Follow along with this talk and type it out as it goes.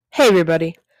Hey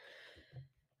everybody.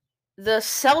 The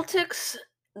Celtics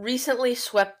recently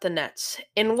swept the Nets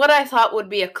in what I thought would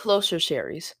be a closer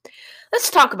series. Let's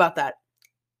talk about that.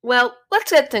 Well, let's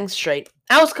get things straight.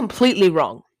 I was completely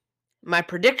wrong. My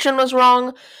prediction was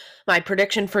wrong, my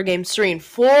prediction for games 3 and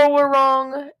 4 were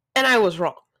wrong, and I was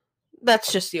wrong.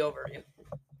 That's just the overview.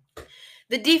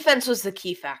 The defense was the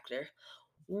key factor,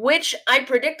 which I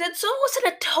predicted, so it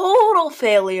wasn't a total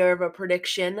failure of a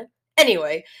prediction.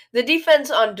 Anyway, the defense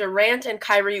on Durant and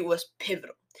Kyrie was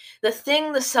pivotal. The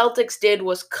thing the Celtics did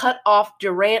was cut off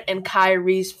Durant and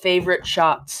Kyrie's favorite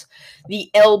shots, the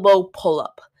elbow pull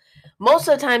up. Most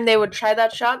of the time they would try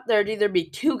that shot, there'd either be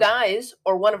two guys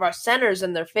or one of our centers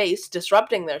in their face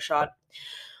disrupting their shot,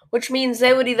 which means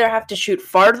they would either have to shoot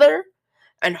farther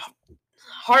and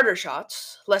harder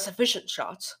shots, less efficient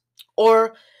shots,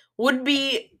 or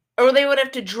they would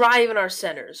have to drive in our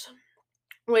centers,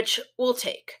 which we'll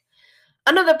take.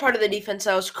 Another part of the defense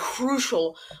that was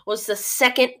crucial was the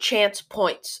second chance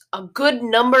points. A good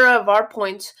number of our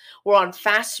points were on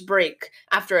fast break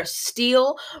after a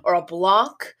steal or a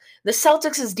block. The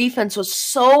Celtics' defense was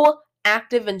so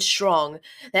active and strong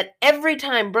that every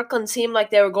time Brooklyn seemed like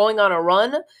they were going on a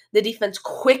run, the defense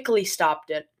quickly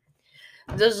stopped it.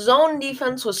 The zone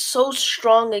defense was so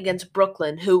strong against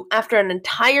Brooklyn, who, after an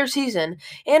entire season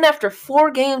and after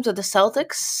 4 games of the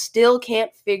Celtics, still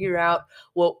can't figure out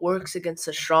what works against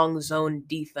a strong zone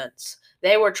defense.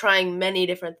 They were trying many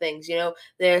different things.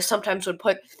 They sometimes would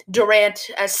put Durant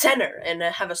as center and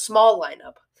have a small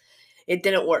lineup. It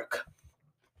didn't work.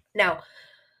 Now,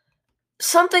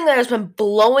 something that has been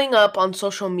blowing up on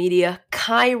social media,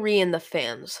 Kyrie and the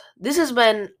fans. This has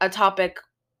been a topic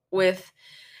with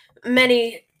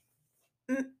many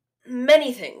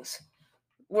many things.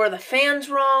 Were the fans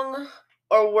wrong,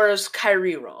 or was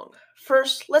Kyrie wrong?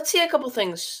 First, let's get a couple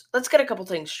things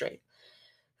straight.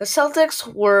 The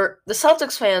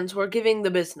Celtics fans were giving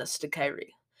the business to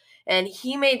Kyrie, and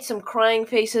he made some crying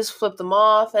faces, flipped them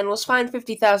off, and was fined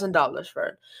 $50,000 for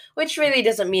it, which really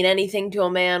doesn't mean anything to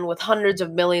a man with hundreds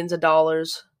of millions of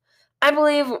dollars. I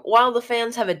believe while the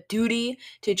fans have a duty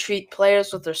to treat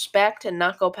players with respect and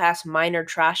not go past minor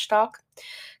trash talk,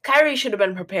 Kyrie should have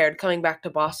been prepared coming back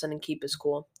to Boston and keep his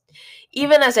cool.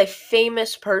 Even as a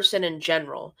famous person in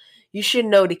general, you should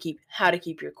know how to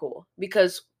keep your cool,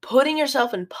 because putting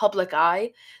yourself in public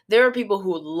eye, there are people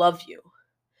who love you.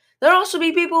 There'll also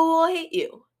be people who will hate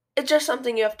you. It's just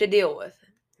something you have to deal with.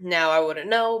 Now I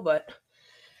wouldn't know, but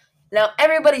now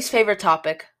everybody's favorite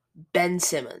topic, Ben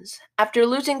Simmons. After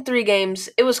losing 3 games,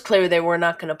 it was clear they were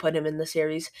not going to put him in the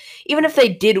series, even if they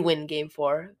did win Game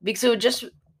 4, because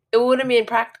it wouldn't be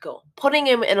impractical. Putting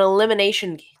him in an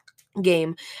elimination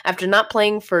game after not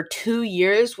playing for 2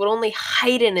 years would only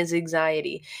heighten his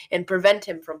anxiety and prevent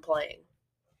him from playing.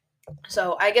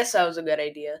 So I guess that was a good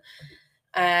idea.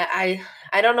 I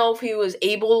don't know if he was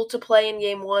able to play in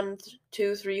game 1,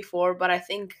 2, 3, 4, but I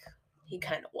think he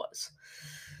kind of was.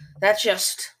 That's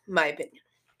just my opinion.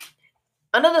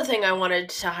 Another thing I wanted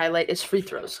to highlight is free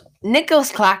throws.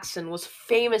 Nicholas Claxton was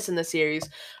famous in the series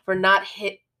for not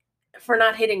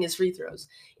hitting his free throws.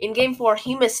 In game 4,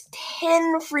 he missed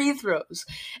 10 free throws,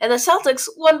 and the Celtics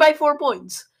won by 4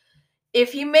 points.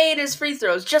 If he made his free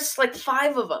throws, just like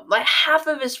 5 of them, like half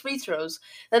of his free throws,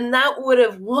 then that would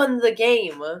have won the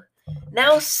game.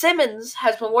 Now Simmons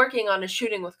has been working on his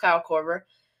shooting with Kyle Korver.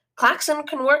 Claxton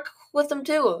can work with him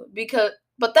too,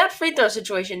 but that free throw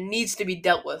situation needs to be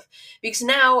dealt with, because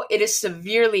now it is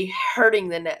severely hurting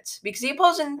the Nets, because the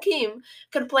opposing team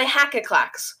could play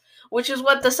hack-a-clacks, which is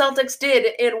what the Celtics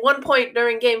did at one point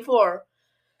during Game 4.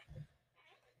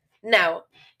 Now,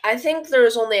 I think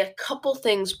there's only a couple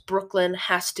things Brooklyn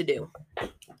has to do.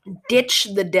 Ditch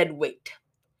the dead weight.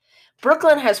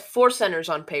 Brooklyn has 4 centers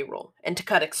on payroll, and to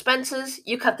cut expenses,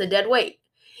 you cut the dead weight.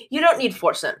 You don't need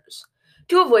 4 centers,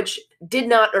 2 of which did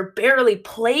not or barely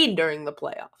played during the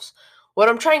playoffs. What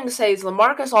I'm trying to say is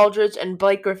LaMarcus Aldridge and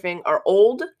Blake Griffin are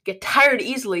old, get tired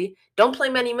easily, don't play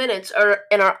many minutes,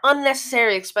 and are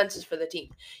unnecessary expenses for the team.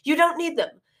 You don't need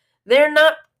them.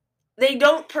 They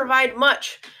don't provide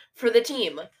much for the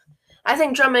team. I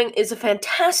think Drummond is a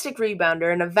fantastic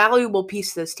rebounder and a valuable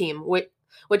piece to this team,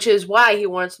 which is why he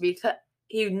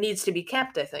needs to be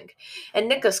kept, I think. And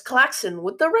Nicholas Claxton,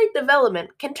 with the right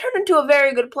development, can turn into a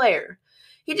very good player.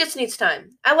 He just needs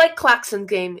time. I like Claxton's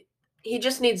game. He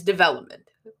just needs development.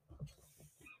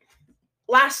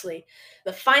 Lastly,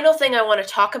 the final thing I want to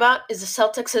talk about is the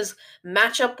Celtics'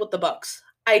 matchup with the Bucks.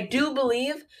 I do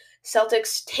believe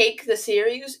Celtics take the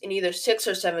series in either 6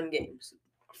 or 7 games.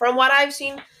 From what I've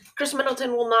seen, Chris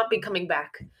Middleton will not be coming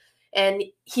back. And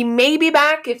he may be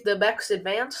back if the Bucks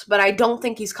advance, but I don't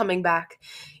think he's coming back.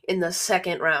 in the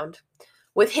second round.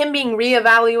 With him being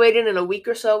reevaluated in a week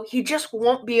or so, he just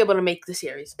won't be able to make the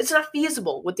series. It's not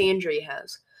feasible with the injury he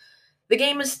has. The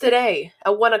game is today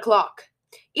at 1 o'clock.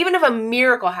 Even if a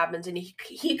miracle happens and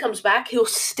he comes back, he'll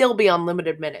still be on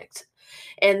limited minutes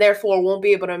and therefore won't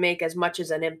be able to make as much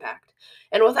as an impact.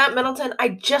 And without Middleton, I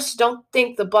just don't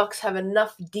think the Bucks have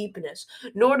enough deepness,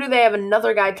 nor do they have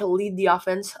another guy to lead the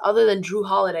offense other than Drew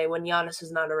Holiday when Giannis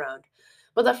is not around.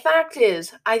 But the fact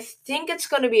is, I think it's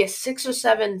going to be a 6 or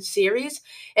 7 series,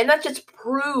 and that just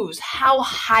proves how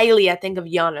highly I think of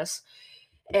Giannis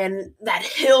and that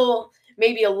he'll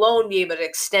maybe alone be able to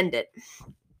extend it.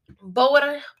 But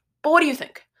what do you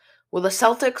think? Will the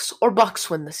Celtics or Bucks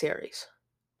win the series?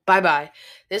 Bye-bye.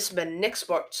 This has been Nick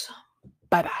Sports.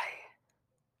 Bye-bye.